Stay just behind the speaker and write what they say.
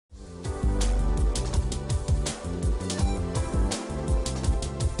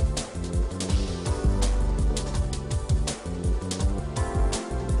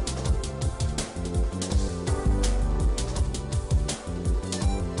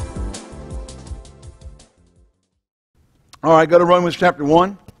All right, go to Romans chapter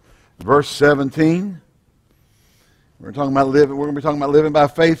 1, verse 17. We're going to be talking about living by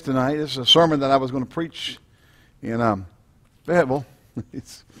faith tonight. This is a sermon that I was going to preach in Fayetteville.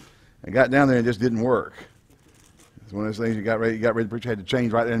 I got down there and it just didn't work. It's one of those things you got ready to preach, you had to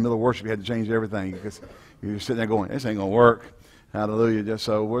change right there in the middle of worship. You had to change everything because you're sitting there going, this ain't going to work. Hallelujah. Just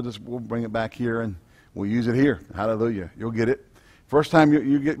so we'll bring it back here and we'll use it here. Hallelujah. You'll get it. First time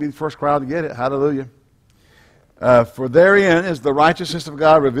you be the first crowd to get it. Hallelujah. For therein is the righteousness of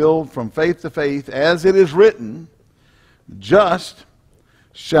God revealed from faith to faith, as it is written, just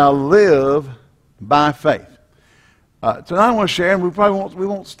shall live by faith. Tonight I want to share, and we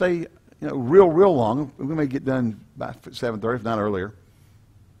won't stay real long. We may get done by 7:30, if not earlier.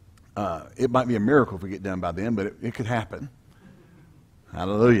 It might be a miracle if we get done by then, but it could happen.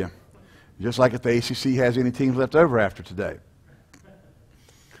 Hallelujah. Just like if the ACC has any teams left over after today.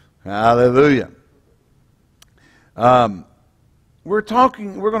 Hallelujah. We're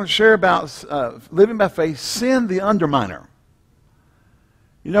going to share about living by faith, sin the underminer.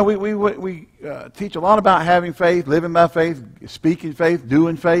 You know, we teach a lot about having faith, living by faith, speaking faith,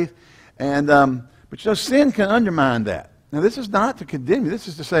 doing faith, and but sin can undermine that. Now, this is not to condemn you. This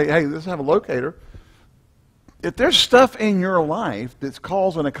is to say, hey, let's have a locator. If there's stuff in your life that's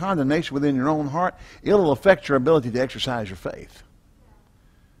causing a condemnation within your own heart, it'll affect your ability to exercise your faith.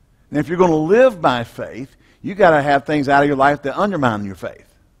 And if you're going to live by faith, you got to have things out of your life that undermine your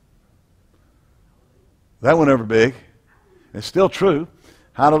faith. That went over big. It's still true.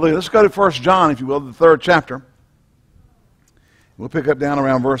 Hallelujah. Let's go to 1 John, if you will, the 3rd chapter. We'll pick up down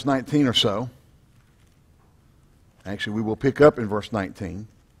around verse 19 or so. Actually, we will pick up in verse 19.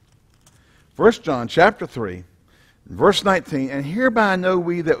 1 John chapter 3, verse 19. And hereby know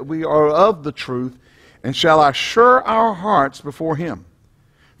we that we are of the truth, and shall assure our hearts before him.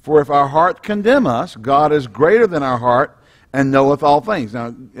 For if our heart condemn us, God is greater than our heart and knoweth all things.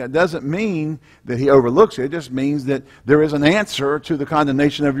 Now, that doesn't mean that he overlooks it. It just means that there is an answer to the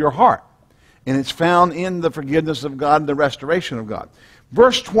condemnation of your heart. And it's found in the forgiveness of God and the restoration of God.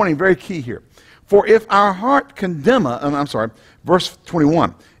 Verse 20, very key here. For if our heart condemn us, verse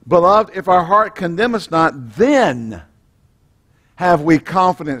 21. Beloved, if our heart condemn us not, then have we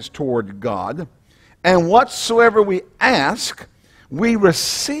confidence toward God. And whatsoever we ask, we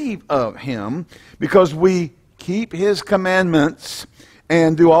receive of him, because we keep his commandments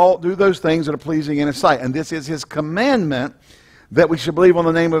and do those things that are pleasing in his sight. And this is his commandment, that we should believe on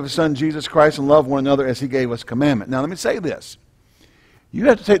the name of his Son, Jesus Christ, and love one another as he gave us commandment. Now, let me say this. You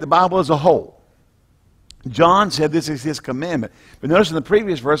have to take the Bible as a whole. John said this is his commandment. But notice in the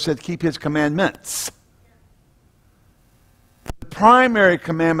previous verse it said keep his commandments. The primary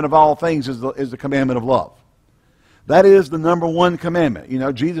commandment of all things is the commandment of love. That is the number one commandment. You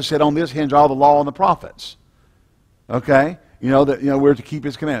know, Jesus said, on this hinge all the law and the prophets. Okay? We're to keep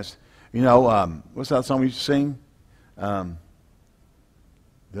his commandments. What's that song we used to sing? That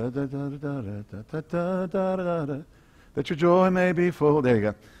your joy may be full. There you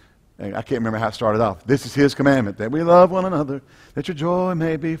go. I can't remember how it started off. This is his commandment, that we love one another, that your joy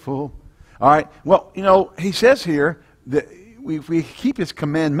may be full. All right. Well, he says here that we keep his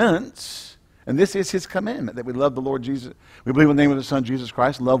commandments, and this is his commandment, that we love the Lord Jesus. We believe in the name of the Son, Jesus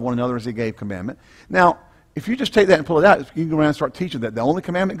Christ, love one another as he gave commandment. Now, if you just take that and pull it out, you can go around and start teaching that the only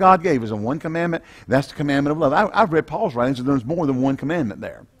commandment God gave is the one commandment. That's the commandment of love. I've read Paul's writings, and there's more than one commandment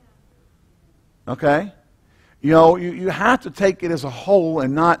there. Okay? You have to take it as a whole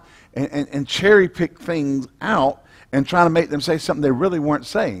and not and cherry pick things out and try to make them say something they really weren't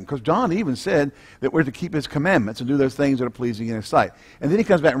saying. Because John even said that we're to keep his commandments and do those things that are pleasing in his sight. And then he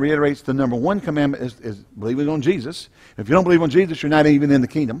comes back and reiterates the number one commandment is believing on Jesus. If you don't believe on Jesus, you're not even in the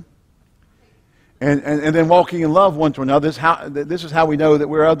kingdom. And then walking in love one to another. This is how we know that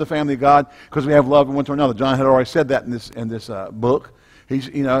we're of the family of God, because we have love one to another. John had already said that in this book.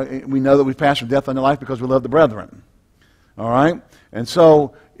 We know that we've passed from death unto life because we love the brethren. All right? And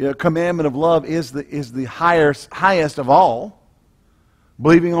so, commandment of love is the highest of all.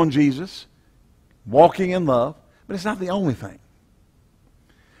 Believing on Jesus, walking in love, but it's not the only thing.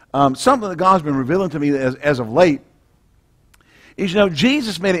 Something that God's been revealing to me as of late is,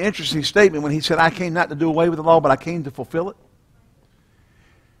 Jesus made an interesting statement when he said, I came not to do away with the law, but I came to fulfill it.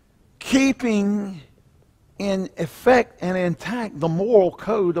 Keeping in effect and intact the moral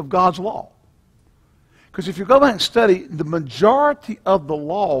code of God's law. Because if you go back and study, the majority of the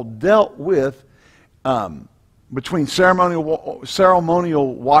law dealt with between ceremonial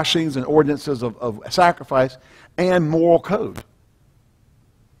washings and ordinances of sacrifice and moral code.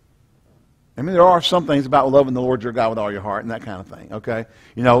 I mean, there are some things about loving the Lord your God with all your heart and that kind of thing, okay?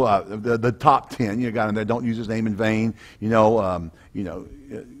 You know, the top 10, you got in there, don't use his name in vain, don't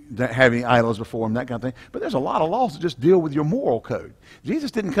have any idols before him, that kind of thing. But there's a lot of laws that just deal with your moral code. Jesus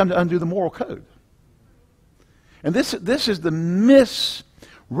didn't come to undo the moral code. And this is the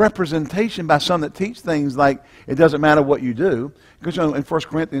misrepresentation by some that teach things like it doesn't matter what you do. Because in 1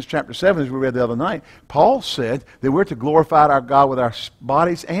 Corinthians chapter 7, as we read the other night, Paul said that we're to glorify our God with our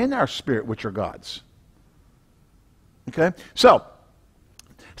bodies and our spirit, which are God's. Okay? So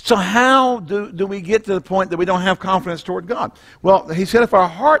how do we get to the point that we don't have confidence toward God? Well, he said if our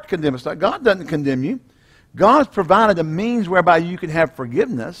heart condemns us, God doesn't condemn you. God's provided a means whereby you can have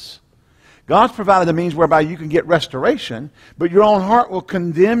forgiveness. God's provided a means whereby you can get restoration, but your own heart will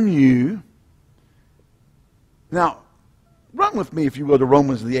condemn you. Now, run with me, if you will, to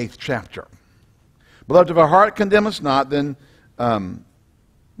Romans the 8th chapter. Beloved, if our heart condemn us not, then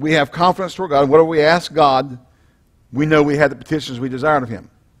we have confidence toward God. And whatever we ask God, we know we have the petitions we desired of him.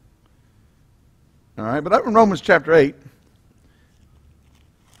 All right, but up in Romans chapter 8,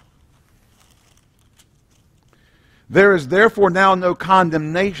 there is therefore now no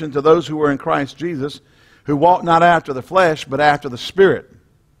condemnation to those who are in Christ Jesus, who walk not after the flesh, but after the Spirit.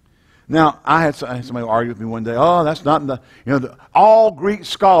 Now, I had somebody argue with me one day, oh, that's not in the, all Greek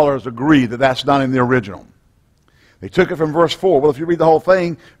scholars agree that that's not in the original. They took it from verse 4. Well, if you read the whole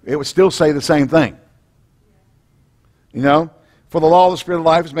thing, it would still say the same thing. You know? For the law of the Spirit of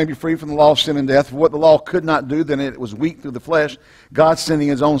life is made me free from the law of sin and death. For what the law could not do, then it was weak through the flesh, God sending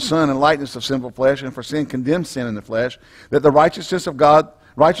his own Son in likeness of sinful flesh, and for sin condemned sin in the flesh, that the righteousness of God,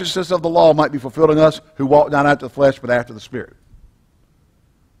 righteousness of the law might be fulfilled in us who walk not after the flesh, but after the Spirit.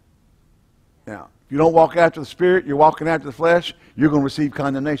 Now, if you don't walk after the Spirit, you're walking after the flesh, you're going to receive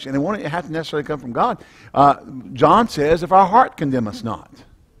condemnation. And it won't have to necessarily come from God. John says, if our heart condemn us not,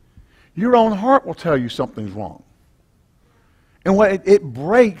 your own heart will tell you something's wrong. And it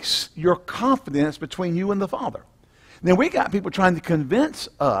breaks your confidence between you and the Father. Now, we got people trying to convince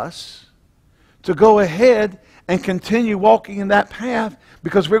us to go ahead and continue walking in that path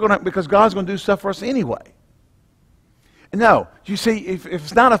because God's going to do stuff for us anyway. No, you see, if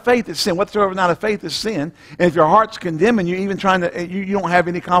it's not of faith, it's sin. Whatsoever not of faith is sin. And if your heart's condemning you, even trying to, you don't have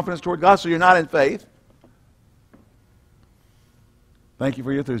any confidence toward God, so you're not in faith. Thank you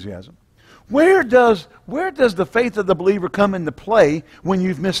for your enthusiasm. Where does the faith of the believer come into play when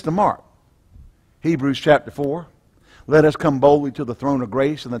you've missed the mark? Hebrews chapter 4. Let us come boldly to the throne of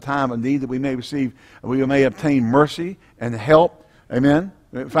grace in the time of need that we may obtain mercy and help. Amen.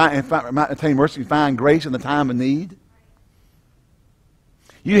 Obtain mercy and find grace in the time of need.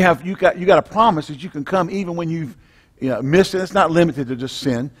 You got a promise that you can come even when you've missed it. It's not limited to just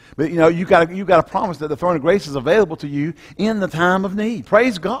sin, but you got a promise that the throne of grace is available to you in the time of need.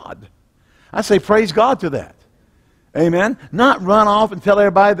 Praise God. I say praise God to that. Amen. Not run off and tell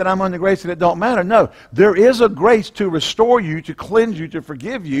everybody that I'm under grace and it don't matter. No, there is a grace to restore you, to cleanse you, to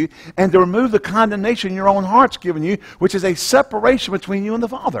forgive you, and to remove the condemnation your own heart's given you, which is a separation between you and the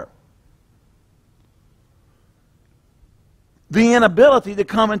Father. The inability to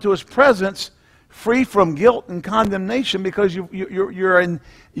come into his presence free from guilt and condemnation because you're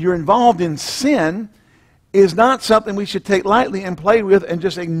involved in sin is not something we should take lightly and play with and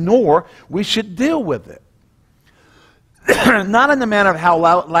just ignore. We should deal with it. Not in the manner of how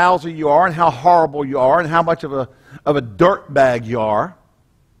lousy you are and how horrible you are and how much of a dirt bag you are,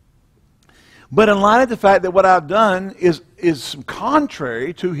 but in light of the fact that what I've done is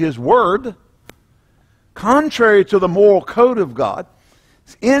contrary to his word, contrary to the moral code of God,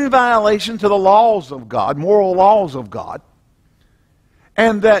 it's in violation to the laws of God, moral laws of God,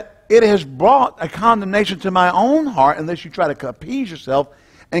 and that it has brought a condemnation to my own heart unless you try to appease yourself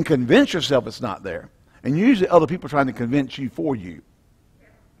and convince yourself it's not there. And usually other people are trying to convince you for you.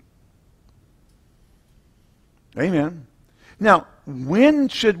 Amen. Now, when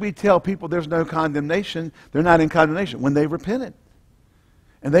should we tell people there's no condemnation? They're not in condemnation. When they've repented.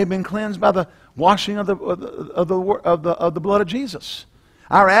 And they've been cleansed by the washing of the blood of Jesus.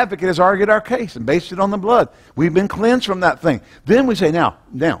 Our advocate has argued our case and based it on the blood. We've been cleansed from that thing. Then we say, now,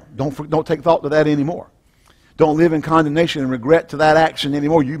 don't take thought to that anymore. Don't live in condemnation and regret to that action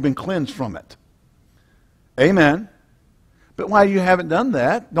anymore. You've been cleansed from it. Amen. But while you haven't done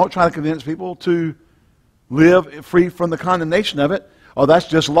that, don't try to convince people to live free from the condemnation of it. Oh, that's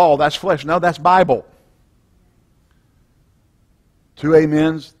just law, that's flesh. No, that's Bible. 2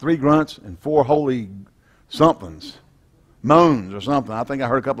 amens, 3 grunts, and 4 holy somethings. Moans or something. I think I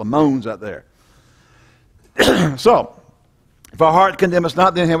heard a couple of moans out there. So, if our heart condemn us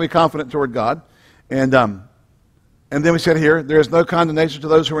not, then have we confidence toward God. And And then we said here, there is no condemnation to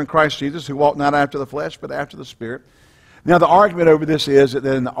those who are in Christ Jesus, who walk not after the flesh, but after the Spirit. Now, the argument over this is that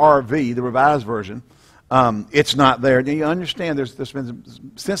in the RV, the Revised Version, it's not there. Now, you understand there's been,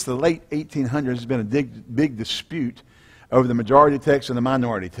 since the late 1800s, there's been a big dispute over the majority text and the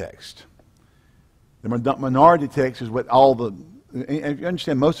minority text. The minority text is what all the, if you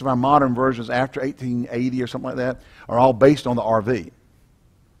understand, most of our modern versions after 1880 or something like that are all based on the RV.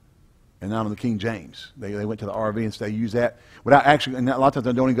 And not on the King James. They went to the RV and so they use that without actually, and a lot of times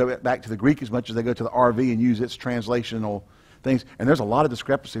they don't even go back to the Greek as much as they go to the RV and use its translational things. And there's a lot of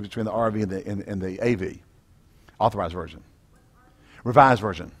discrepancy between the RV and the AV, Authorized Version. Revised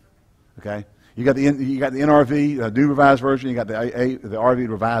Version, okay? You got the NRV, New Revised Version, you got the RV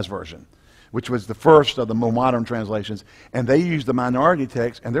Revised Version, which was the first of the more modern translations. And they use the minority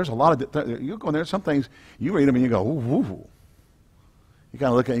text, and there's a lot of, you go in there, some things, you read them and you go, ooh, ooh. You kind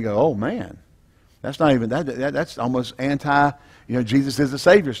of look at it and go, oh, man, that's not even, that's almost anti, Jesus is the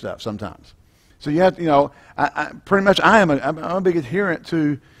Savior stuff sometimes. So you have, pretty much I'm a big adherent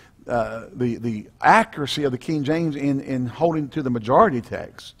to the accuracy of the King James in holding to the majority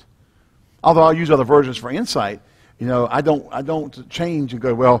text. Although I'll use other versions for insight, I don't change and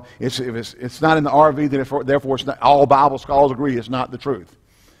go, well, it's not in the RV, therefore it's not, all Bible scholars agree it's not the truth.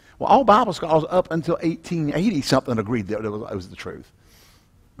 Well, all Bible scholars up until 1880 something agreed that it was the truth.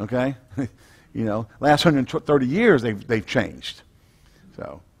 Okay? Last 130 years they've changed.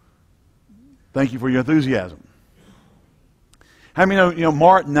 So, thank you for your enthusiasm. How many know,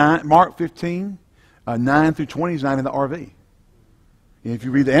 Mark 15, 9 through 20 is not in the RV. And if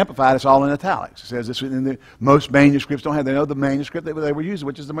you read the Amplified, it's all in italics. It says this in most manuscripts don't have. They know the manuscript that they were using,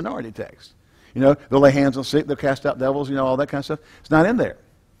 which is the minority text. They'll lay hands on sick, they'll cast out devils, all that kind of stuff. It's not in there.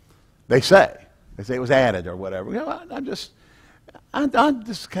 They say it was added or whatever. I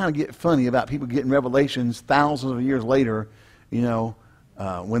just kind of get funny about people getting revelations thousands of years later,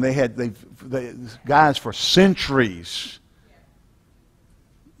 when they guys for centuries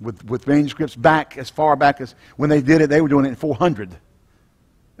with manuscripts back as far back as when they did it, they were doing it in 400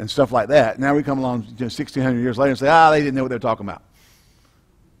 and stuff like that. Now we come along 1,600 years later and say, they didn't know what they were talking about.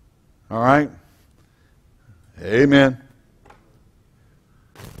 All right? Amen.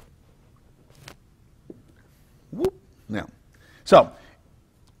 Whoop. Now. So,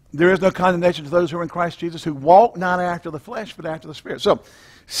 there is no condemnation to those who are in Christ Jesus, who walk not after the flesh, but after the Spirit. So,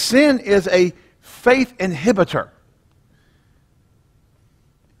 sin is a faith inhibitor.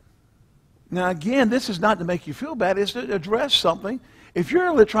 Now, again, this is not to make you feel bad. It's to address something. If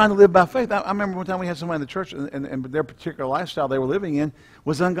you're trying to live by faith, I remember one time we had somebody in the church, and their particular lifestyle they were living in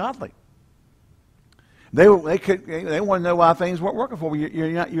was ungodly. They want to know why things weren't working for you.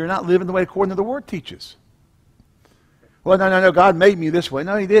 You're not living the way according to the Word teaches. Well, no, God made me this way.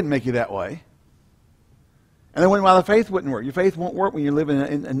 No, He didn't make you that way. And then why the faith wouldn't work. Your faith won't work when you're living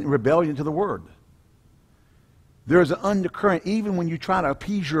in rebellion to the Word. There is an undercurrent. Even when you try to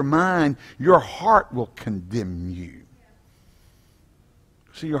appease your mind, your heart will condemn you.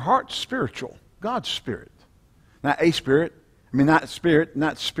 So your heart's spiritual. God's spirit. Not a spirit. not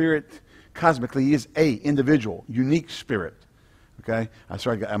spirit cosmically. He is a individual, unique spirit. Okay? I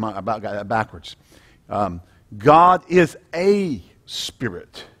got that backwards. God is a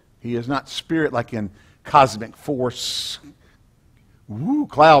spirit. He is not spirit like in cosmic force,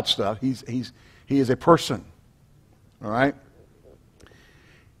 cloud stuff. He is a person. All right?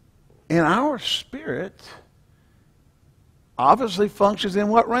 And our spirit obviously functions in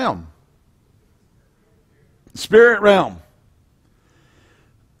what realm? Spirit realm.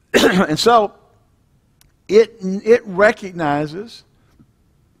 And so it recognizes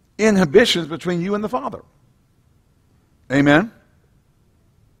inhibitions between you and the Father. Amen?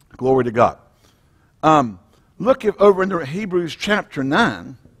 Glory to God. Look over into Hebrews chapter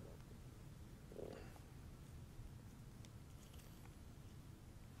 9.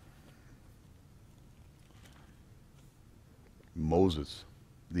 Moses,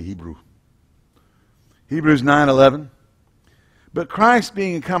 the Hebrew. Hebrews 9:11. But Christ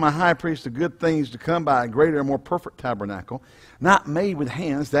being become a high priest of good things to come by a greater and more perfect tabernacle, not made with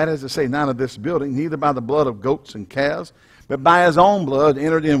hands, that is to say, not of this building, neither by the blood of goats and calves, but by his own blood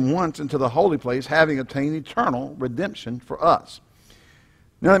entered in once into the holy place, having obtained eternal redemption for us.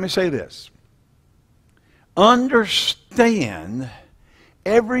 Now let me say this. Understand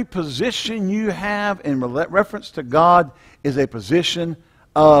every position you have in reference to God is a position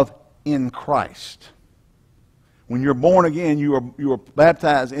of in Christ. When you're born again, you are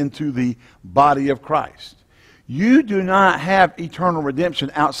baptized into the body of Christ. You do not have eternal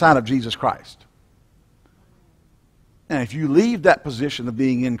redemption outside of Jesus Christ. And if you leave that position of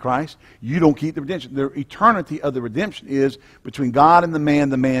being in Christ, you don't keep the redemption. The eternity of the redemption is between God and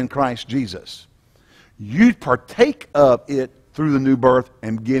the man Christ Jesus. You partake of it through the new birth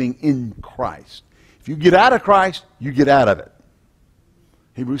and getting in Christ. If you get out of Christ, you get out of it.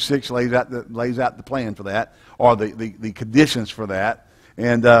 Hebrews 6 lays out the plan for that, or the conditions for that.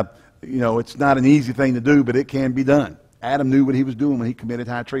 And, it's not an easy thing to do, but it can be done. Adam knew what he was doing when he committed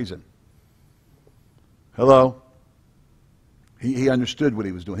high treason. Hello? He understood what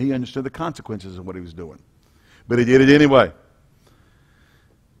he was doing. He understood the consequences of what he was doing. But he did it anyway.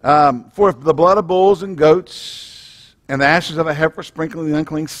 For if the blood of bulls and goats and the ashes of a heifer sprinkling the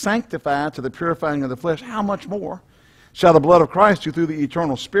unclean sanctify to the purifying of the flesh, how much more shall the blood of Christ, who through the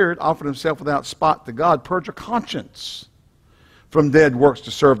eternal Spirit offered himself without spot to God, purge your conscience from dead works to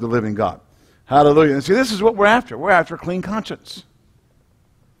serve the living God? Hallelujah. And see, this is what we're after. We're after a clean conscience.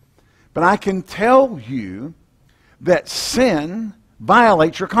 But I can tell you that sin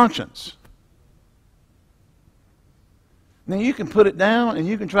violates your conscience. Now, you can put it down and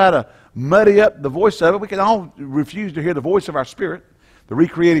you can try to muddy up the voice of it. We can all refuse to hear the voice of our spirit, the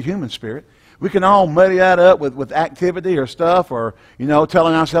recreated human spirit. We can all muddy that up with activity or stuff, or,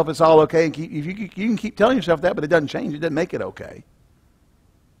 telling ourselves it's all okay. And you can keep telling yourself that, but it doesn't change. It doesn't make it okay.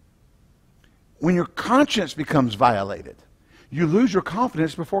 When your conscience becomes violated, you lose your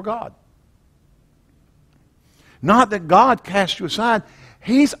confidence before God. Not that God cast you aside.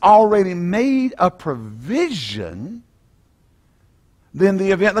 He's already made a provision. Then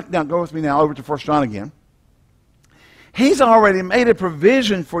the event, look now, go with me now over to 1 John again. He's already made a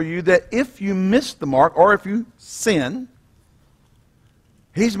provision for you that if you miss the mark or if you sin,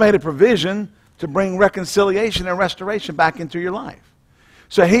 He's made a provision to bring reconciliation and restoration back into your life.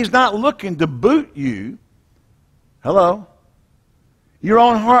 So He's not looking to boot you. Hello? Your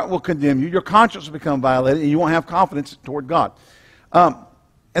own heart will condemn you. Your conscience will become violated, and you won't have confidence toward God.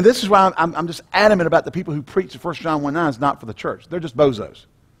 And this is why I'm just adamant about the people who preach that 1 John 1:9 is not for the church. They're just bozos.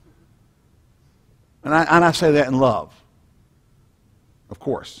 And I say that in love, of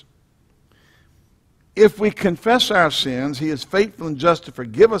course. If we confess our sins, He is faithful and just to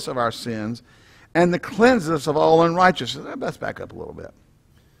forgive us of our sins and to cleanse us of all unrighteousness. Let's back up a little bit.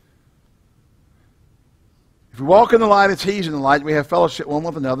 If we walk in the light as He's in the light, we have fellowship one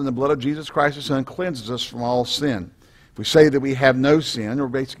with another, and the blood of Jesus Christ, His Son, cleanses us from all sin. If we say that we have no sin, or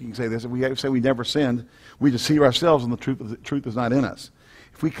basically you can say this, if we say we never sinned, we deceive ourselves and the truth is not in us.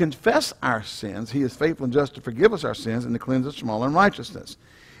 If we confess our sins, He is faithful and just to forgive us our sins and to cleanse us from all unrighteousness.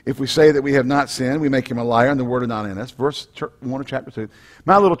 If we say that we have not sinned, we make Him a liar and the word is not in us. Verse 1 of chapter 2.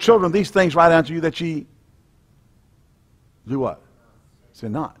 My little children, these things write unto you that ye do what?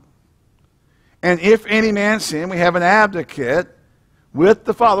 Sin not. And if any man sin, we have an advocate with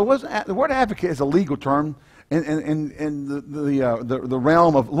the Father. The word advocate is a legal term in the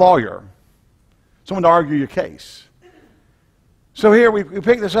realm of lawyer. Someone to argue your case. So here we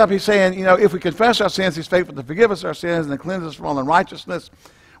pick this up. He's saying, if we confess our sins, He's faithful to forgive us our sins and to cleanse us from all unrighteousness.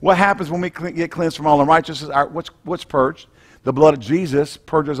 What happens when we get cleansed from all unrighteousness? What's purged? The blood of Jesus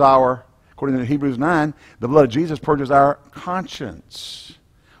purges according to Hebrews 9, the blood of Jesus purges our conscience.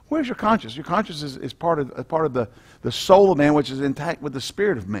 Where's your conscience? Your conscience is part of the soul of man, which is intact with the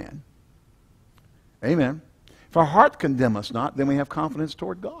spirit of man. Amen. If our heart condemn us not, then we have confidence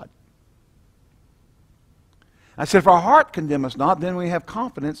toward God. I said, if our heart condemn us not, then we have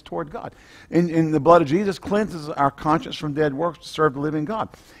confidence toward God. And the blood of Jesus cleanses our conscience from dead works to serve the living God.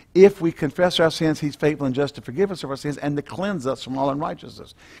 If we confess our sins, He's faithful and just to forgive us of our sins and to cleanse us from all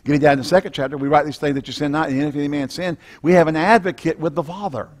unrighteousness. Getting down to the second chapter, we write these things that you sin not, and if any man sin, we have an advocate with the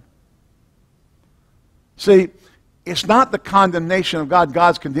Father. See, it's not the condemnation of God.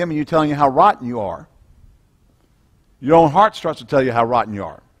 God's condemning you, telling you how rotten you are. Your own heart starts to tell you how rotten you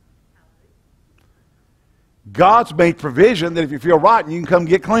are. God's made provision that if you feel rotten, you can come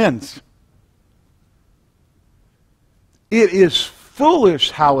get cleansed. It is foolish,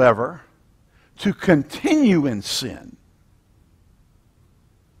 however, to continue in sin.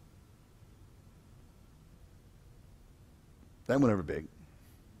 That went over big.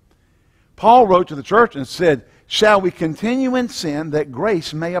 Paul wrote to the church and said, shall we continue in sin that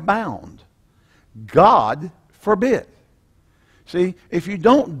grace may abound? God forbid. See, if you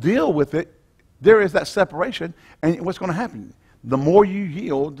don't deal with it, there is that separation, and what's going to happen? The more you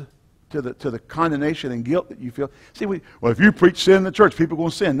yield to the condemnation and guilt that you feel. See, if you preach sin in the church, people are going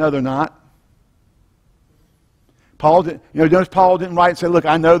to sin. No, they're not. Paul didn't write and say, look,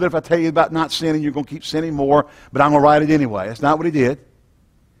 I know that if I tell you about not sinning, you're going to keep sinning more, but I'm going to write it anyway. That's not what he did.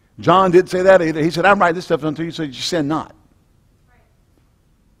 John didn't say that either. He said, I'm writing this stuff unto you so that you sin not. Right.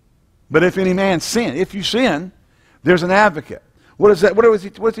 But if any man sin, if you sin, There's an advocate. What is that? What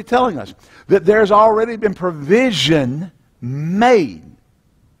is he telling us? That there's already been provision made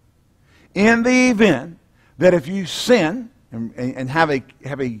in the event that if you sin and have a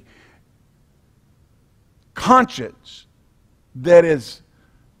conscience that is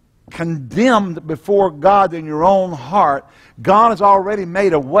condemned before God in your own heart, God has already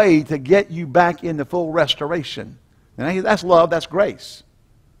made a way to get you back into full restoration. And that's love, that's grace.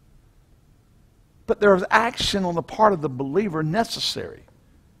 But there's action on the part of the believer necessary.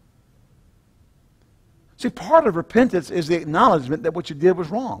 See, part of repentance is the acknowledgement that what you did was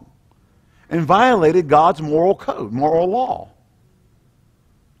wrong and violated God's moral code, moral law.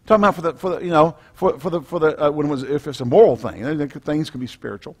 Talking about if it's a moral thing, things can be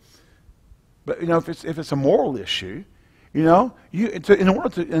spiritual. But if it's a moral issue, in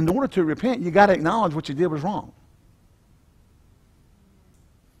order to repent, you got to acknowledge what you did was wrong.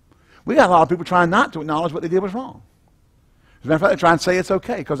 We got a lot of people trying not to acknowledge what they did was wrong. As a matter of fact, they try and say it's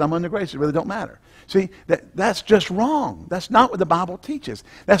okay because I'm under grace. It really don't matter. See, that's just wrong. That's not what the Bible teaches.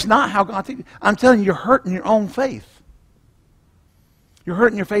 That's not how God teaches. I'm telling you, you're hurting your own faith. You're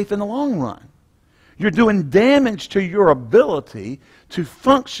hurting your faith in the long run. You're doing damage to your ability to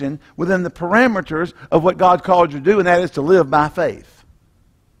function within the parameters of what God called you to do, and that is to live by faith.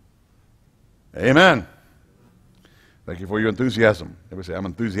 Amen. Thank you for your enthusiasm. Everybody say, I'm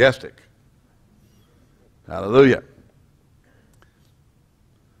enthusiastic. Hallelujah.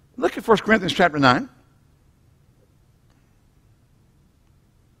 Look at 1 Corinthians chapter 9.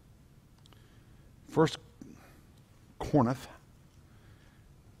 1 Corinth.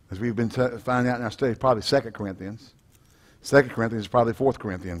 As we've been finding out in our study, probably 2 Corinthians. 2 Corinthians is probably 4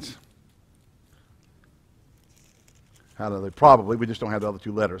 Corinthians. Hallelujah. Probably. We just don't have the other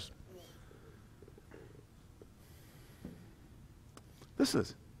two letters. This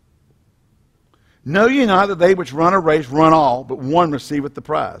is, know ye not that they which run a race run all, but one receiveth the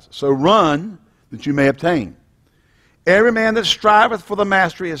prize. So run that you may obtain. Every man that striveth for the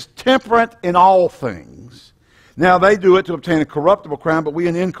mastery is temperate in all things. Now they do it to obtain a corruptible crown, but we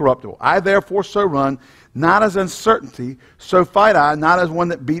an incorruptible. I therefore so run, not as uncertainty, so fight I, not as one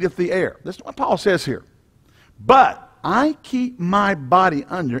that beateth the air. This is what Paul says here. But I keep my body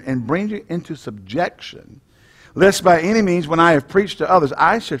under and bring it into subjection, lest by any means, when I have preached to others,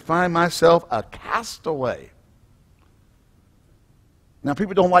 I should find myself a castaway. Now,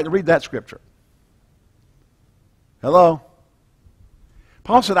 people don't like to read that scripture. Hello?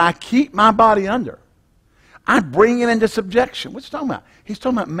 Paul said, I keep my body under. I bring it into subjection. What's he talking about? He's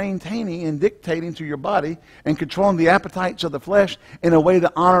talking about maintaining and dictating to your body and controlling the appetites of the flesh in a way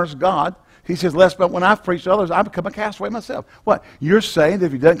that honors God. He says, lest but when I've preached to others, I become a castaway myself. What? You're saying that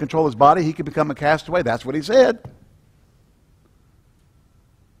if he doesn't control his body, he could become a castaway? That's what he said.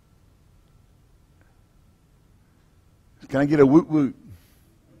 Can I get a woot woot?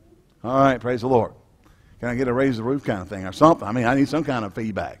 All right, praise the Lord. Can I get a raise the roof kind of thing or something? I mean, I need some kind of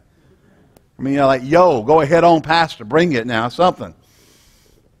feedback. I mean, like, yo, go ahead on, Pastor, bring it now, something.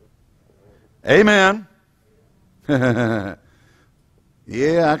 Amen.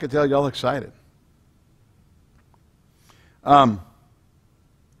 Yeah, I can tell y'all excited. That's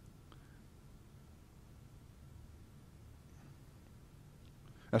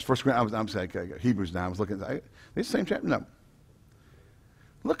first. I'm saying Hebrews 9. I was looking at this same chapter. No.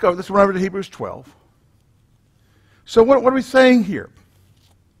 Look over. Let's run over to Hebrews 12. So what are we saying here?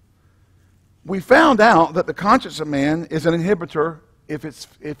 We found out that the conscience of man is an inhibitor if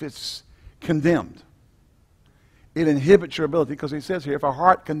it's condemned. It inhibits your ability because he says here, if our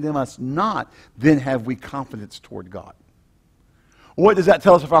heart condemn us not, then have we confidence toward God. What does that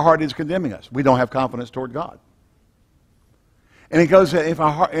tell us if our heart is condemning us? We don't have confidence toward God. And it goes,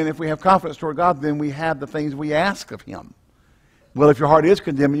 if we have confidence toward God, then we have the things we ask of him. Well, if your heart is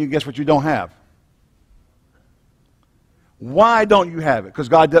condemning you, guess what you don't have? Why don't you have it? Because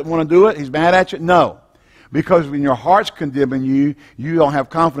God doesn't want to do it? He's mad at you? No. Because when your heart's condemning you, you don't have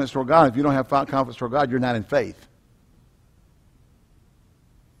confidence toward God. If you don't have confidence toward God, you're not in faith.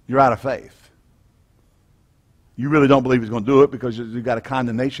 You're out of faith. You really don't believe he's going to do it because you've got a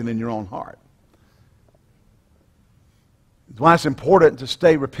condemnation in your own heart. That's why it's important to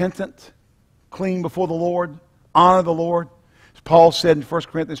stay repentant, clean before the Lord, honor the Lord. As Paul said in 1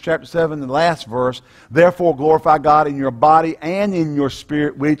 Corinthians chapter 7, the last verse, therefore glorify God in your body and in your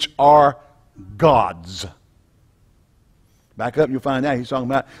spirit, which are God's. Back up and you'll find out he's talking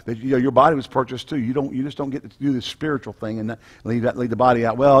about that your body was purchased too. You just don't get to do this spiritual thing and leave the body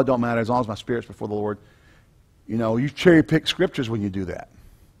out. Well, it don't matter as long as my spirit's before the Lord. You cherry pick scriptures when you do that.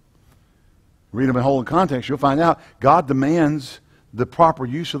 Read them in whole context, you'll find out God demands the proper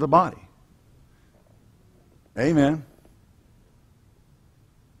use of the body. Amen.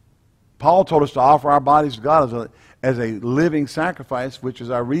 Paul told us to offer our bodies to God as a living sacrifice, which is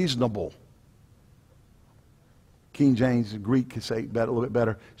our reasonable. King James, the Greek could say that a little bit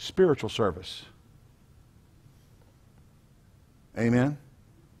better, spiritual service. Amen.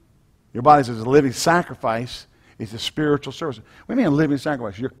 Your body is a living sacrifice. It's a spiritual service. What do you mean a living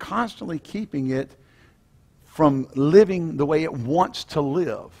sacrifice? You're constantly keeping it from living the way it wants to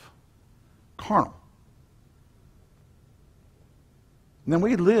live. Carnal. And then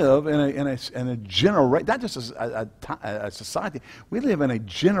we live in a generation, not just a society, we live in a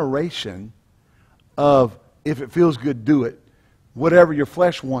generation of if it feels good, do it. Whatever your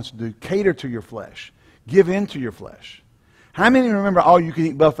flesh wants to do, cater to your flesh. Give in to your flesh. How many remember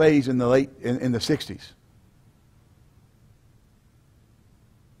all-you-can-eat buffets in the in the 60s?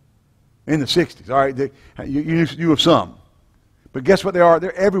 In the 60s, all right? You have some. But guess what they are?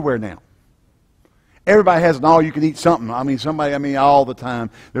 They're everywhere now. Everybody has an all-you-can-eat something. All the time.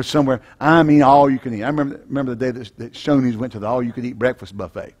 There's somewhere, all-you-can-eat. I remember the day that Shoney's went to the all-you-can-eat breakfast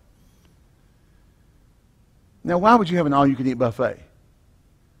buffet. Now, why would you have an all-you-can-eat buffet?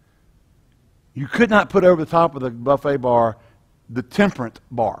 You could not put over the top of the buffet bar the temperate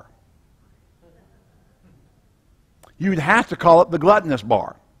bar. You'd have to call it the gluttonous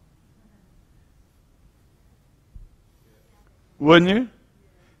bar. Wouldn't you?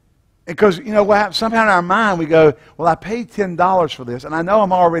 Because, you know, somehow in our mind we go, well, I paid $10 for this, and I know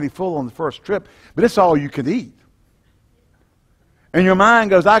I'm already full on the first trip, but it's all you can eat. And your mind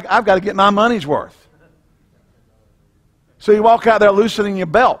goes, I've got to get my money's worth. So you walk out there loosening your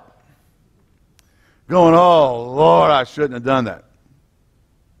belt, going, oh, Lord, I shouldn't have done that.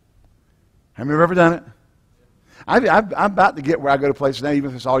 Have you ever done it? I'm about to get where I go to places now,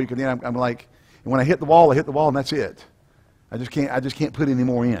 even if it's all you can eat, I'm like, and when I hit the wall, and that's it. I just can't put any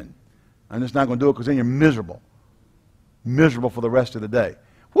more in. I'm just not going to do it because then you're miserable. Miserable for the rest of the day.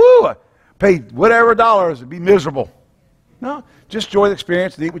 Woo! I paid whatever dollars to be miserable. No, just enjoy the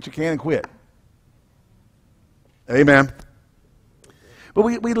experience and eat what you can and quit. Amen. But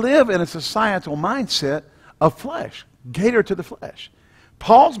we live in a societal mindset of flesh. Cater to the flesh.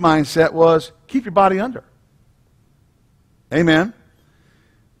 Paul's mindset was keep your body under. Amen.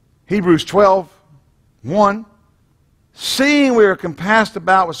 Hebrews 12:1. Seeing we are compassed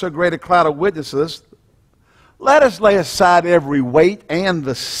about with so great a cloud of witnesses, let us lay aside every weight and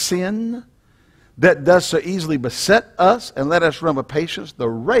the sin that does so easily beset us, and let us run with patience the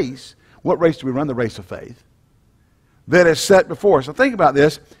race. What race do we run? The race of faith. That is set before us. So think about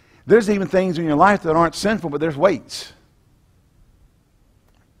this. There's even things in your life that aren't sinful, but there's weights.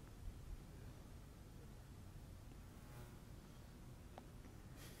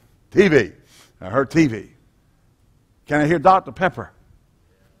 TV. I heard TV. Can I hear Dr. Pepper?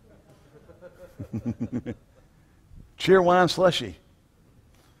 Cheer wine slushy.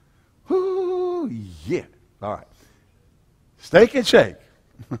 Whoo, yeah. All right. Steak and shake.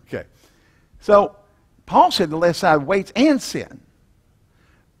 Okay. So, Paul said to lay aside weights and sin.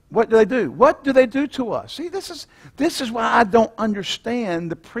 What do they do? What do they do to us? See, this is why I don't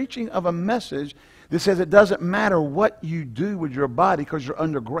understand the preaching of a message that says it doesn't matter what you do with your body because you're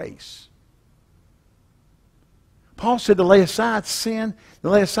under grace. Paul said to lay aside sin, to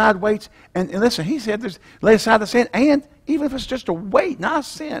lay aside weights. And listen, he said lay aside the sin, and even if it's just a weight, not a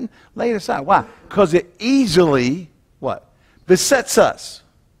sin, lay it aside. Why? Because it easily, what? Besets us.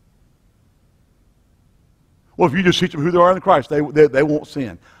 Well, if you just teach them who they are in Christ, they won't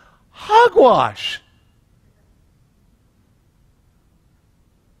sin. Hogwash.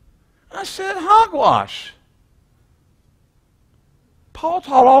 I said hogwash. Paul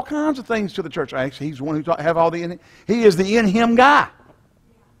taught all kinds of things to the church. Actually, he's the one who have all the he is the in him guy.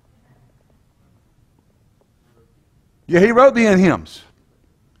 Yeah, he wrote the in hymns.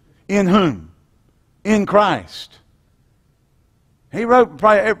 In whom? In Christ. He wrote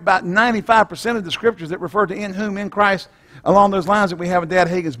probably about 95% of the scriptures that refer to in whom, in Christ, along those lines that we have in Dad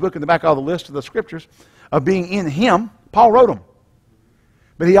Hagen's book in the back of the list of the scriptures of being in him. Paul wrote them.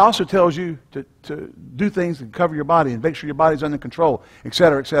 But he also tells you to do things and cover your body and make sure your body's under control,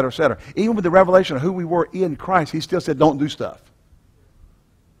 etc., etc., etc. Even with the revelation of who we were in Christ, he still said don't do stuff.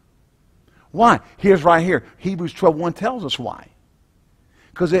 Why? Here's right here. Hebrews 12:1 tells us why.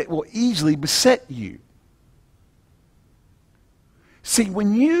 Because it will easily beset you. See,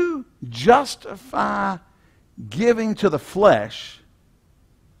 when you justify giving to the flesh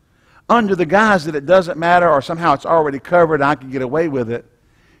under the guise that it doesn't matter or somehow it's already covered and I can get away with it,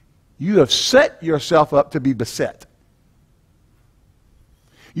 you have set yourself up to be beset.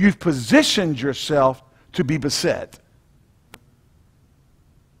 You've positioned yourself to be beset.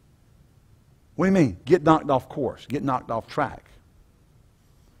 What do you mean? Get knocked off course. Get knocked off track.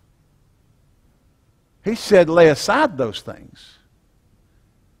 He said, lay aside those things,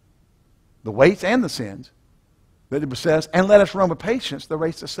 the weights and the sins that beset us, and let us run with patience the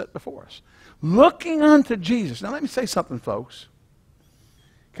race that's set before us. Looking unto Jesus. Now let me say something, folks.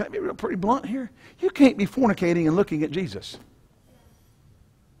 Can I be real pretty blunt here? You can't be fornicating and looking at Jesus.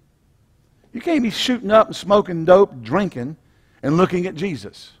 You can't be shooting up and smoking dope, drinking, and looking at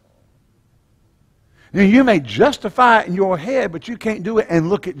Jesus. Now, you may justify it in your head, but you can't do it and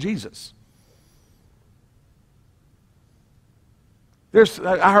look at Jesus.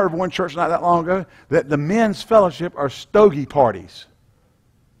 I heard of one church not that long ago that the men's fellowship are stogie parties.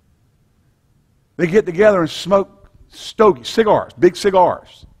 They get together and smoke cigars, big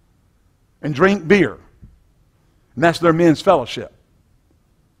cigars, and drink beer. And that's their men's fellowship.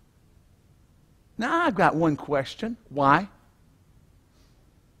 Now, I've got one question. Why?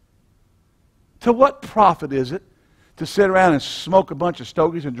 To what profit is it to sit around and smoke a bunch of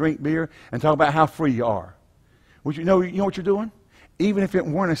stogies and drink beer and talk about how free you are? Would you know what you're doing? Even if it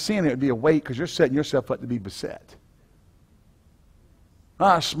weren't a sin, it would be a weight because you're setting yourself up to be beset.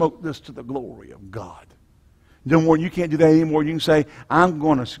 I smoke this to the glory of God. No more, you can't do that anymore. You can say, I'm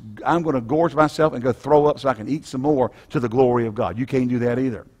going to gorge myself and go throw up so I can eat some more to the glory of God. You can't do that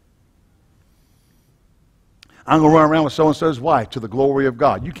either. I'm going to run around with so-and-so's wife to the glory of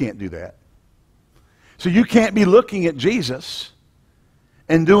God. You can't do that. So you can't be looking at Jesus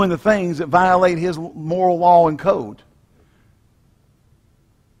and doing the things that violate his moral law and code.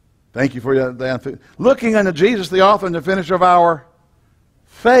 Thank you for that. Looking unto Jesus, the author and the finisher of our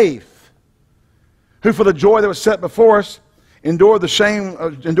faith, who for the joy that was set before us endured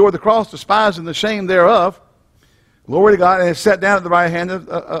the cross, despising the shame thereof. Glory to God, and is set down at the right hand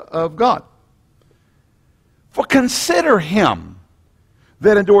of God. For consider him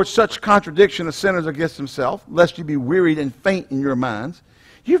that endured such contradiction of sinners against himself, lest you be wearied and faint in your minds.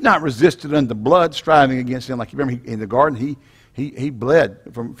 You've not resisted unto blood, striving against him. Like you remember in the garden, he bled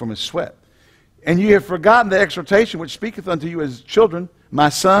from his sweat. And you have forgotten the exhortation which speaketh unto you as children, my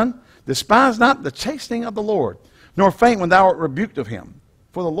son, despise not the chastening of the Lord, nor faint when thou art rebuked of him.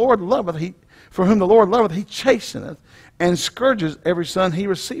 For whom the Lord loveth, he chasteneth, and scourges every son he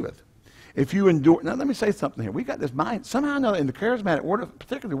receiveth. If you endure, now let me say something here. We got this mind, somehow or another, in the charismatic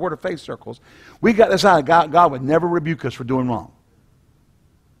particularly word of faith circles, we got this idea God would never rebuke us for doing wrong.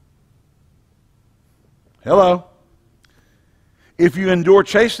 Hello? If you endure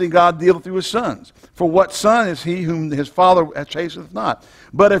chastening, God dealeth through his sons. For what son is he whom his father chasteneth not?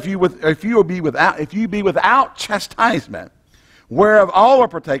 But if you be without chastisement, whereof all are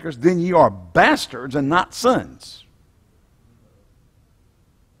partakers, then ye are bastards and not sons.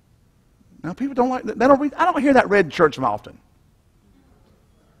 Now people don't like that. They don't read. I don't hear that read in church often.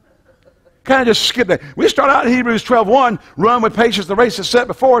 Kind of just skip that. We start out in Hebrews 12:1, run with patience the race that's set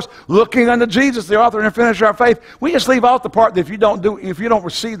before us, looking unto Jesus, the author and finisher of our faith. We just leave off the part that if you don't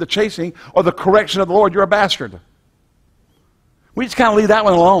receive the chastening or the correction of the Lord, you're a bastard. We just kind of leave that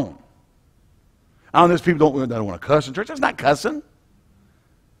one alone. I don't know, those people don't want to cuss in church. That's not cussing.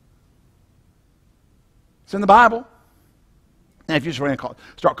 It's in the Bible. And if you just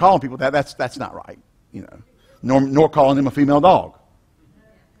start calling people that's not right, you know. Nor calling them a female dog.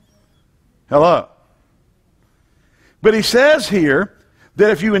 Hello. But he says here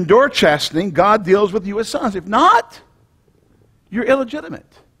that if you endure chastening, God deals with you as sons. If not, you're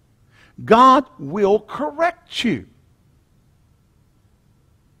illegitimate. God will correct you.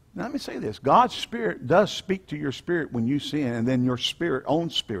 Now let me say this. God's Spirit does speak to your spirit when you sin, and then your own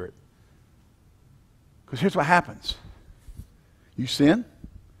spirit. Because here's what happens. You sin,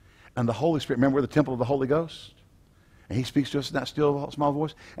 and the Holy Spirit, remember we're the temple of the Holy Ghost? And he speaks to us in that still small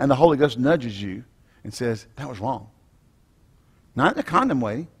voice, and the Holy Ghost nudges you and says, that was wrong. Not in a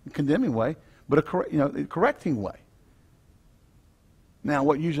condemning way, but a correcting way. Now,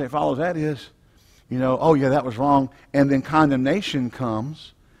 what usually follows that is, oh yeah, that was wrong, and then condemnation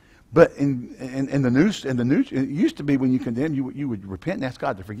comes. But in the new, it used to be when you condemn, you would repent and ask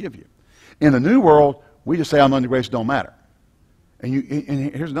God to forgive you. In the new world, we just say, I'm under grace, don't matter. And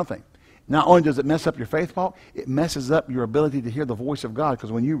here's another thing. Not only does it mess up your faith walk, it messes up your ability to hear the voice of God,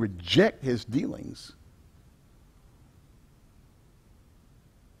 because when you reject his dealings.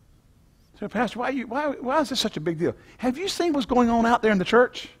 So, Pastor, why is this such a big deal? Have you seen what's going on out there in the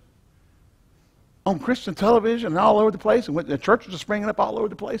church? On Christian television and all over the place, and the churches are springing up all over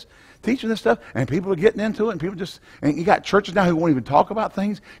the place, teaching this stuff, and people are getting into it, and you got churches now who won't even talk about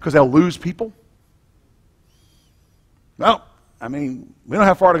things because they'll lose people. Well, we don't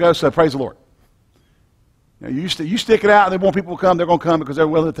have far to go, so praise the Lord. You stick it out, and they want people to come, they're going to come because they're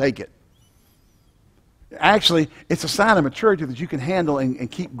willing to take it. Actually, it's a sign of maturity that you can handle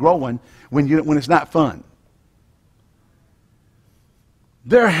and keep growing when it's not fun.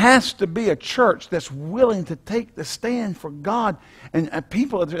 There has to be a church that's willing to take the stand for God. And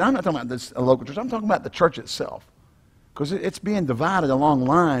people, I'm not talking about this a local church, I'm talking about the church itself. Because it's being divided along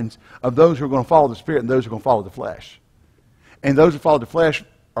lines of those who are going to follow the Spirit and those who are going to follow the flesh. And those who follow the flesh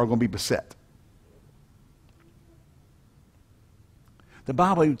are going to be beset. The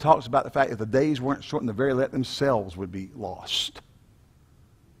Bible even talks about the fact that the days weren't shortened, the very elect themselves would be lost.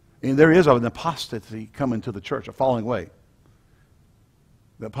 And there is an apostasy coming to the church, a falling away.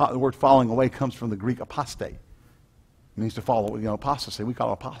 The word falling away comes from the Greek apostate. It means to fall away, apostasy. We call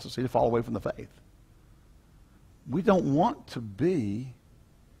it apostasy, to fall away from the faith. We don't want to be,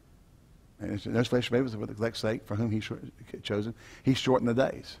 and those flesh babies for the elect's sake, for whom He's chosen, He's shortened the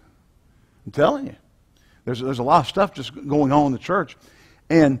days. I'm telling you. There's a lot of stuff just going on in the church.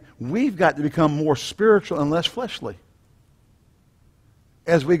 And we've got to become more spiritual and less fleshly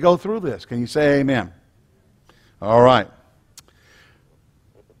as we go through this. Can you say amen? All right.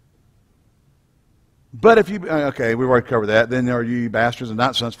 But if you, okay, we've already covered that. Then are you bastards and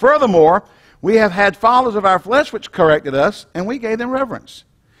not sons. Furthermore, we have had fathers of our flesh which corrected us, and we gave them reverence.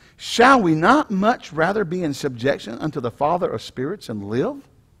 Shall we not much rather be in subjection unto the Father of spirits and live?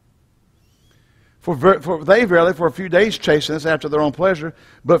 For they verily for a few days chasten us after their own pleasure,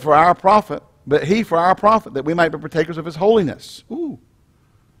 but for our profit, He for our profit, that we might be partakers of His holiness. Ooh.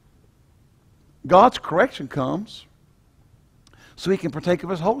 God's correction comes so He can partake of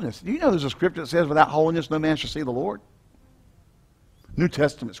His holiness. Do you know there's a scripture that says, without holiness no man shall see the Lord? New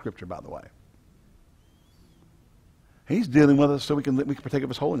Testament scripture, by the way. He's dealing with us so we can partake of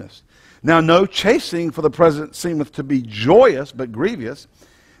His holiness. Now, no chastening for the present seemeth to be joyous, but grievous.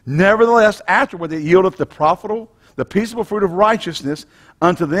 Nevertheless, afterward it yieldeth the profitable, the peaceable fruit of righteousness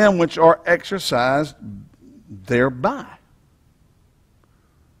unto them which are exercised thereby.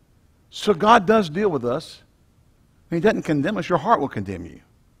 So God does deal with us. He doesn't condemn us. Your heart will condemn you.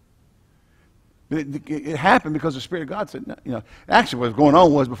 It happened because the Spirit of God said, actually what was going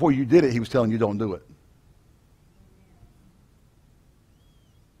on was before you did it, He was telling you don't do it.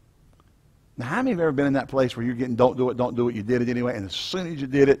 Now, how many have ever been in that place where you're getting don't do it, you did it anyway, and as soon as you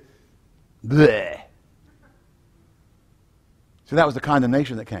did it, bleh. So that was the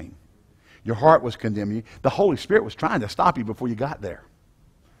condemnation that came. Your heart was condemning you. The Holy Spirit was trying to stop you before you got there.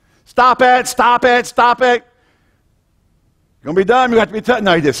 Stop it, stop it, stop it. You're going to be done, you have to be tough.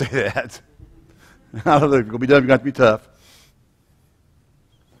 No, He didn't say that. Hallelujah. You're going to be done, you have to be tough.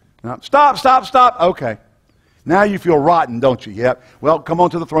 Now, stop, stop, stop. Okay. Now you feel rotten, don't you? Yep. Well, come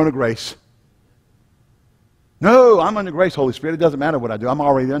on to the throne of grace. No, I'm under grace, Holy Spirit. It doesn't matter what I do. I'm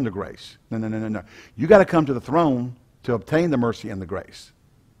already under grace. No. You got to come to the throne to obtain the mercy and the grace.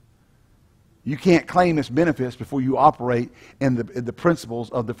 You can't claim its benefits before you operate in the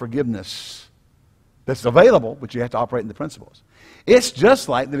principles of the forgiveness that's available, but you have to operate in the principles. It's just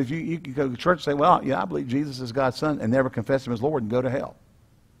like that if you go to church and say, well, yeah, I believe Jesus is God's Son, and never confess Him as Lord and go to hell.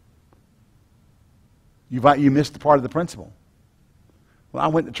 You missed the part of the principle. Well, I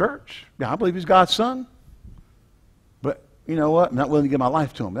went to church. Yeah, I believe He's God's Son. But you know what? I'm not willing to give my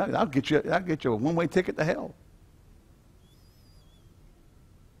life to Him. I'll get you a one-way ticket to hell.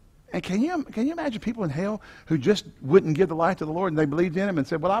 And can you imagine people in hell who just wouldn't give the life to the Lord and they believed in Him and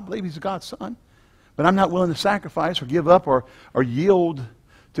said, well, I believe He's God's Son, but I'm not willing to sacrifice or give up or yield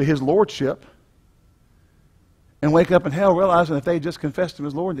to His lordship, and wake up in hell realizing if they just confessed Him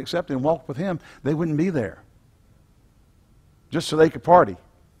as Lord and accepted and walked with Him, they wouldn't be there. Just so they could party.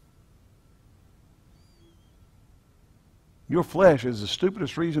 Your flesh is the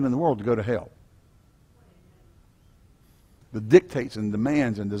stupidest reason in the world to go to hell. The dictates and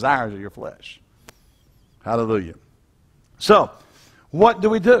demands and desires of your flesh. Hallelujah. So, what do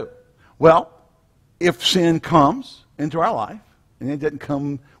we do? Well, if sin comes into our life, and it doesn't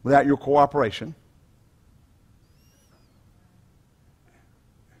come without your cooperation,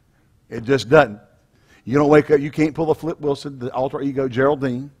 it just doesn't. You don't wake up, you can't pull a Flip Wilson, the alter ego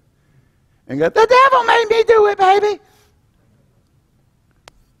Geraldine, and go, the devil made me do it, baby.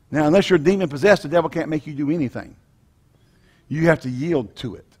 Now, unless you're demon possessed, the devil can't make you do anything. You have to yield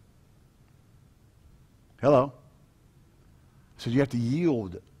to it. Hello? So you have to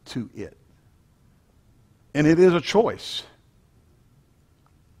yield to it. And it is a choice.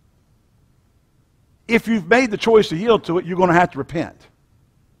 If you've made the choice to yield to it, you're going to have to repent.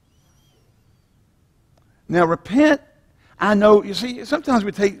 Now, repent, I know, you see, sometimes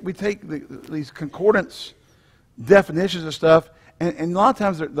we take these concordance definitions of stuff, and a lot of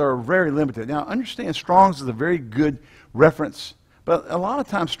times they're very limited. Now, understand Strong's is a very good reference But a lot of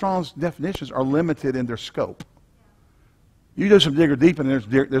times Strong's definitions are limited in their scope. You do some digger deep and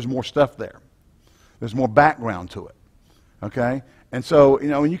there's more stuff there. There's more background to it. Okay? And so, you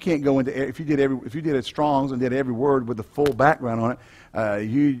know, you can't go into, if you did it Strong's and did every word with the full background on it,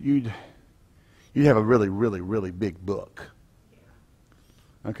 you'd have a really, really, really big book.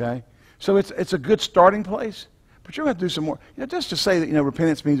 Okay? So it's a good starting place, but you're going to have to do some more. You know, just to say that, you know,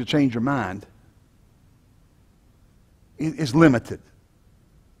 repentance means to change your mind is limited.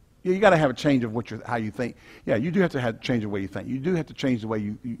 You got to have a change of how you think. Yeah, you do have to change the way you think. You do have to change the way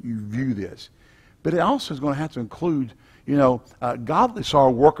you view this. But it also is going to have to include, you know, godly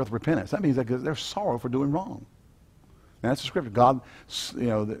sorrow worketh repentance. That means that there's sorrow for doing wrong. Now, that's the scripture. God, you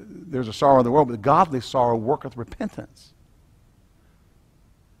know, there's a sorrow in the world, but godly sorrow worketh repentance.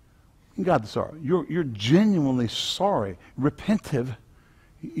 Godly sorrow. You're genuinely sorry, repentive.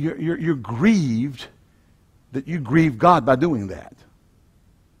 You're grieved that you grieve God by doing that.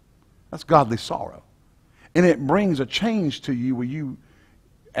 That's godly sorrow. And it brings a change to you where you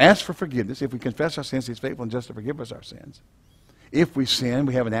ask for forgiveness. If we confess our sins, He's faithful and just to forgive us our sins. If we sin,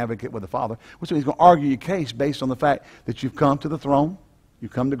 we have an advocate with the Father, which means He's going to argue your case based on the fact that you've come to the throne,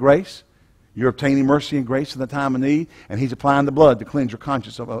 you've come to grace, you're obtaining mercy and grace in the time of need, and He's applying the blood to cleanse your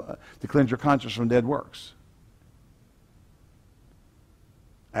conscience from dead works.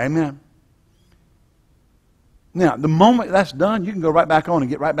 Amen. Now, the moment that's done, you can go right back on and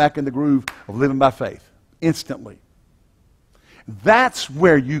get right back in the groove of living by faith instantly. That's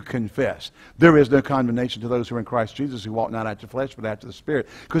where you confess. There is no condemnation to those who are in Christ Jesus, who walk not after the flesh, but after the Spirit.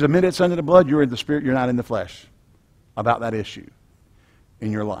 Because the minute it's under the blood, you're in the Spirit, you're not in the flesh about that issue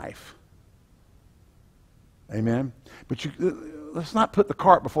in your life. Amen? But let's not put the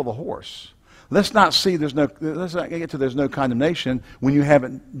cart before the horse. Let's not get to there's no condemnation when you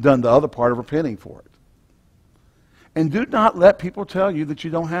haven't done the other part of repenting for it. And do not let people tell you that you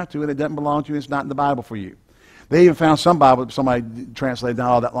don't have to and it doesn't belong to you, it's not in the Bible for you. They even found some Bible, somebody translated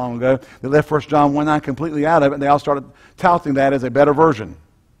not all that long ago, they left 1 John 1:9 completely out of it, and they all started touting that as a better version.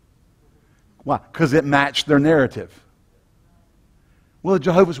 Why? Because it matched their narrative. Well, the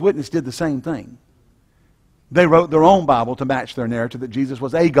Jehovah's Witnesses did the same thing. They wrote their own Bible to match their narrative that Jesus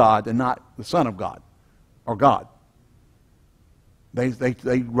was a God and not the Son of God, or God. They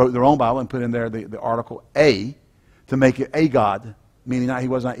wrote their own Bible and put in there the article A, to make it a God, meaning He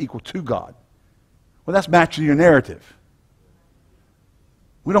was not equal to God. Well, that's matching your narrative.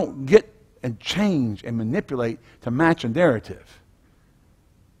 We don't get and change and manipulate to match a narrative.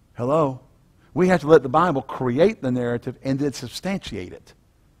 Hello? We have to let the Bible create the narrative and then substantiate it.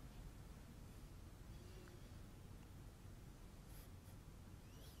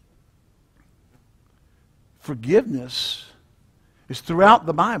 Forgiveness is throughout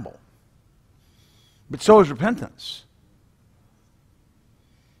the Bible. But so is repentance.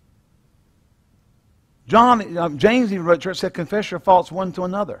 James even wrote to church, said, confess your faults one to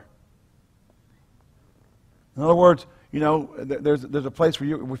another. In other words, you know, there's a place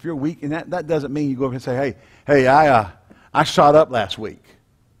where if you're weak, and that doesn't mean you go over and say, hey, I shot up last week.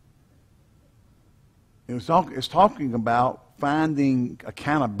 It's talking about finding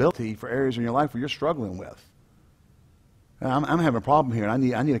accountability for areas in your life where you're struggling with. I'm having a problem here,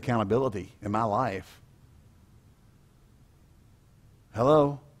 and I need accountability in my life.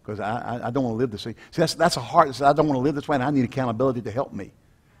 Hello? Because I don't want to live this way. See, that's a heart that says, I don't want to live this way, and I need accountability to help me.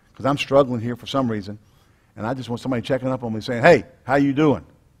 Because I'm struggling here for some reason, and I just want somebody checking up on me saying, hey, how you doing?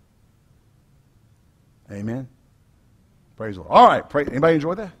 Amen? Praise the Lord. All right. Anybody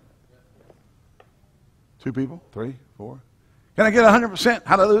enjoy that? 2 people? 3? 4? Can I get 100%?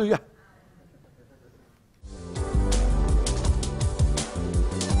 Hallelujah.